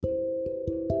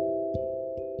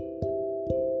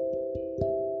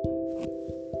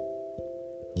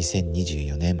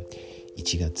2024年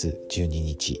1月12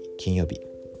日金曜日、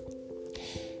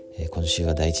今週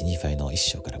は第1ニーファイの1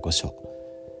章から5章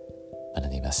学ん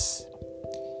でいます。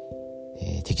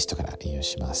テキストから引用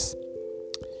します。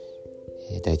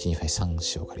第1ニーファイ3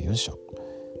章から4章、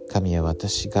神は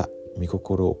私が御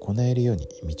心を行えるように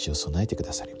道を備えてく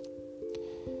ださる。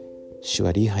主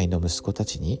はリーハイの息子た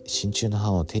ちに真鍮の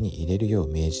刃を手に入れるよう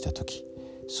命じたとき、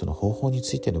その方法に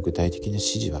ついての具体的な指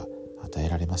示は与え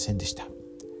られませんでした。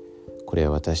これ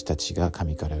は私たちが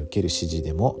神から受ける指示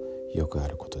でもよくあ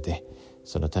ることで、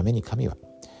そのために神は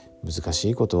難し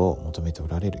いことを求めてお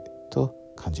られると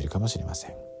感じるかもしれませ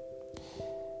ん。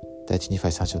第一ニファ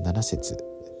イ3章7節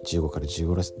15から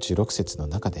16節の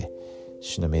中で、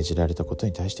主の命じられたこと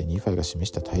に対してニファイが示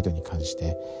した態度に関し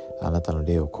て、あなたの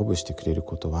霊を鼓舞してくれる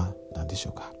ことは何でしょ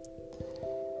うか。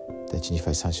第一ニファ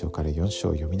イ3章から4章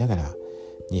を読みながら、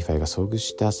ニファイが遭遇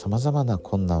したさまざまな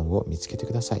困難を見つけて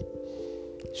ください。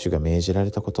主が命じら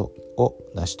れたことを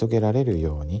成し遂げられる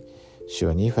ように、主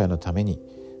はニーファイのために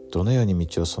どのように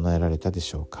道を備えられたで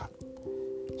しょうか。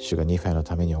主がニーファイの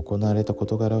ために行われた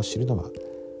事柄を知るのは、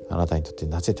あなたにとって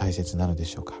なぜ大切なので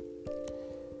しょうか。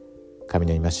神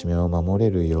の戒めを守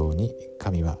れるように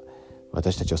神は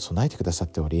私たちを備えてくださっ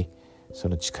ており、そ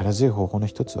の力強い方法の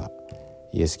一つは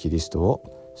イエス・キリスト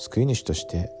を救い主とし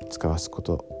て使わすこ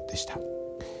とでした。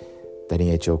ダリン・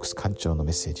H・オークス館長の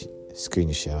メッセージ、救い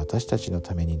主は私たちの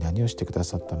ために何をしてくだ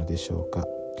さったのでしょうか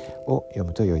を読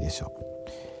むと良いでしょ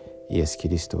う。イエス・キ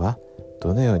リストは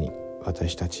どのように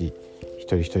私たち一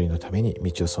人一人のために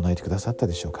道を備えてくださった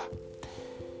でしょうか。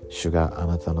主があ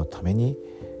なたのために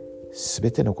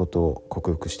全てのことを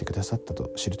克服してくださったと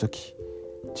知るとき、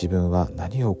自分は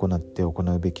何を行う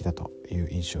べきだという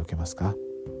印象を受けますか。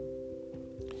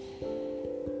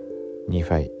ニー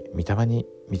ファイ、御霊に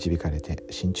導かれて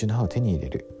真鍮の刃を手に入れ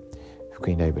る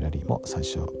福音ライブラリーも参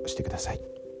照してください。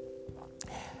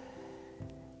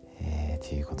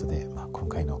ということで、今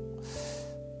回の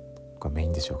これメイ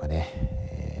ンでしょうか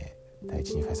ね。第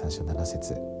1ニーファイ3章7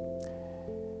節、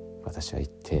私は行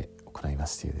って行いま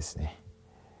すというですね、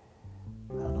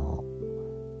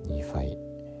ニーファイ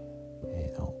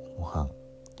の模範、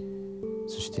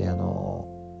そしてこ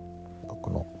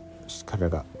の彼ら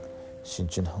が真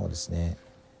鍮の刃をですね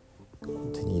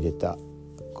手に入れた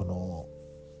この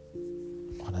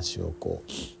お話を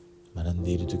学ん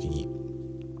でいるときに、やっ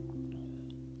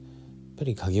ぱ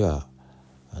り鍵は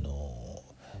御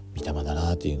霊だ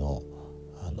なというのを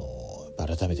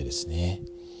改めてですね、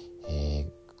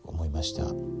思いました。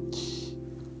こ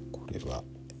れは、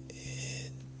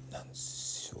何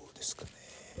章ですかね、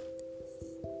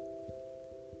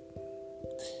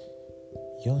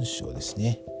4章です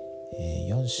ね。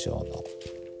4章の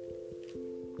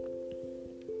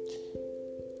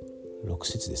6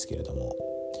節ですけれども、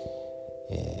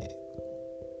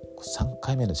3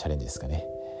回目のチャレンジですかね。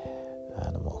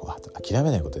もう諦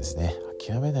めないことですね。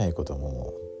諦めないことも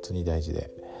本当に大事で、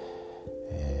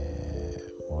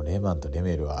もうレーマンとレ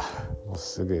メルはもう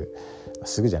すぐ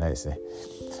じゃないですね。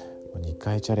もう2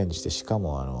回チャレンジして、しか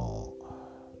も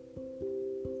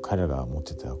彼らが持っ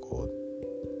てた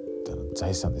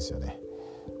財産ですよね。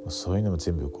そういうのも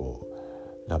全部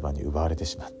ラバンに奪われて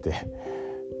しまって、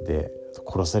で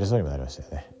殺されそうにもなりましたよ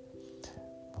ね。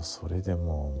もうそれで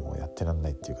もうやってらんな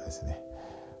いっていうかですね、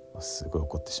すごい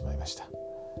怒ってしまいました。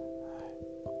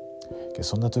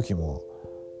そんな時も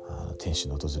天使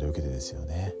の訪れを受けてですよ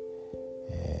ね、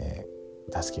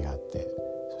助けがあって、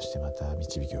そしてまた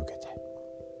導きを受けてっ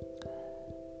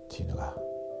ていうのがあ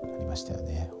りましたよ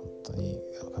ね。本当に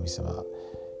神様、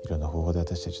いろんな方法で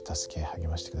私たちを助け励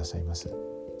ましてくださいます。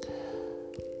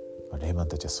レーマン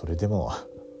たちはそれでも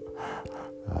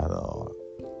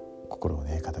心を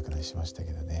ね固くなりしました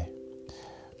けどね、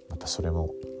またそれ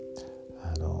も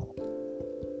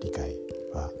理解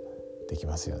はでき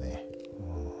ますよね。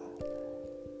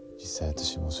実際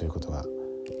私もそういうことが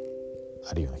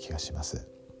あるような気がします。こ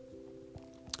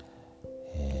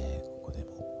こで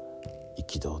も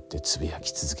憤ってつぶや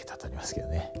き続けたとありますけど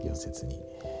ね、4節に。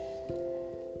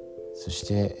そし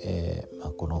て、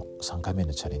この3回目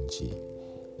のチャレンジ、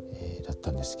だっ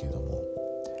たんですけれども、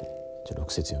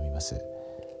6節読みます。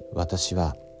私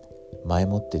は前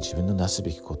もって自分のなす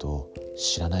べきことを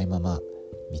知らないまま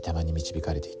御霊に導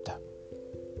かれていった。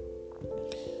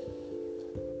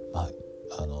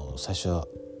最初は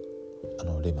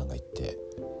レーマンが言って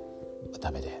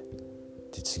ダメで、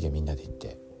次はみんなで行っ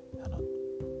て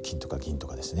金とか銀と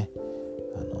かですね、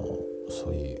そ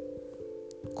ういう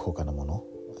高価なもの、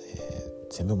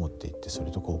全部持って行ってそ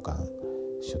れと交換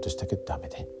しようとしたけどダメ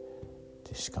で、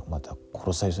でしかもまた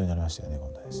殺されそうになりましたよね、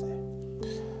今度はですね。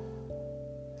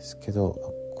ですけど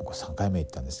ここ3回目行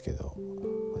ったんですけど、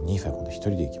ニーファイ今度一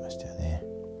人で行きましたよね。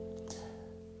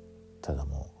ただ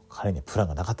もう彼にはプラン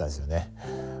がなかったんですよね。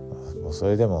もうそ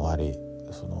れでもやはり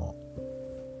その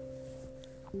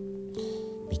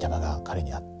御霊が彼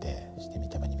に会って、そして御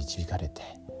霊に導かれて、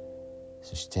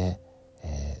そして、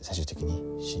最終的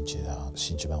に真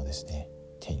鍮盤をですね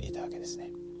手に入れたわけです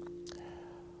ね。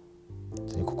本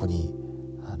当にここに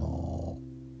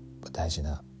大事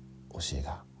な教え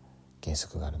が、原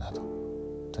則があるなと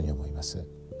本当に思います。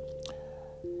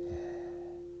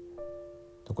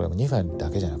これはニーファイ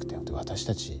だけじゃなくて本当に私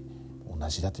たち同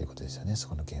じだということですよね。そ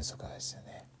この原則はですよ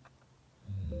ね。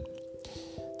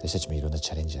私たちもいろんな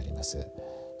チャレンジあります。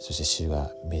そして主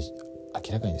は明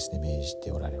らかにですね命じ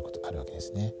ておられることあるわけで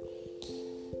すね。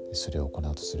それを行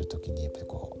おうとするときにやっぱり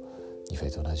ニーファ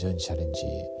イと同じようにチャレンジ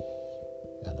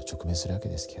直面するわけ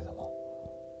ですけれども、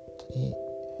本当に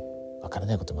分から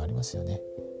ないこともありますよね。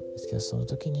ですけどその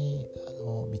時に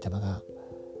御霊が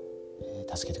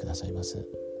助けてくださいます。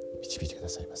導いてくだ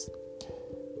さいます。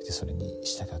でそれに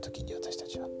従う時に私た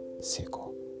ちは成功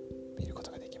を見るこ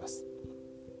とができます。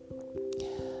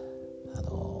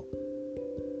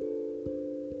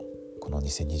この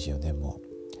2024年も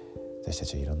私た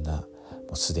ちはいろんなも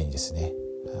うすでにですね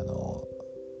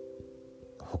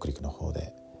北陸の方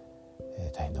で、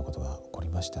大変なことが起こり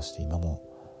ました。そして今も、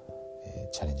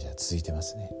チャレンジが続いてま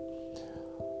すね。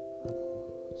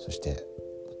そして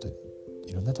本当に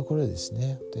いろんなところでです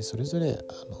ねでそれぞれ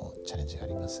チャレンジがあ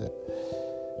ります。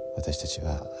私たち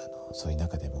はそういう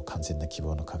中でも完全な希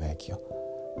望の輝き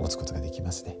を持つことができ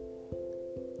ますね。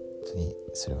本当に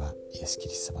それはイエス・キ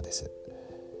リスト様です。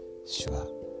主は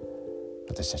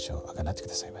私たちを贖ってく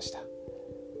ださいました。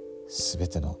すべ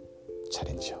てのチャ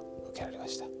レンジを受けられま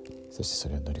した。そしてそ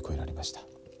れを乗り越えられました。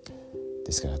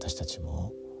ですから私たち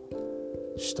も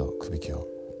主とくびきを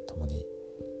共に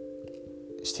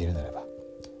しているならば、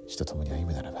主と共に歩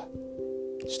むならば、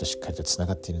主としっかりとつな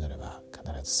がっているならば、必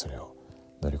ずそれを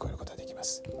乗り越えることができま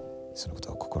す。そのこ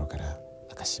とを心から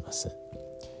明かします。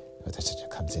私たちは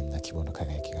完全な希望の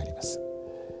輝きがあります。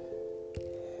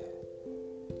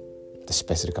失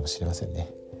敗するかもしれません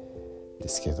ね。で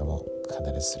すけれども必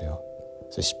ずそれ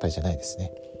失敗じゃないです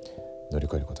ね、乗り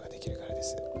越えることができるからで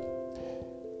す。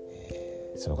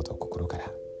そのことを心から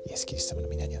イエス・キリスト様の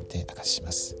皆によって明かし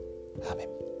ます。アーメ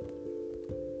ン。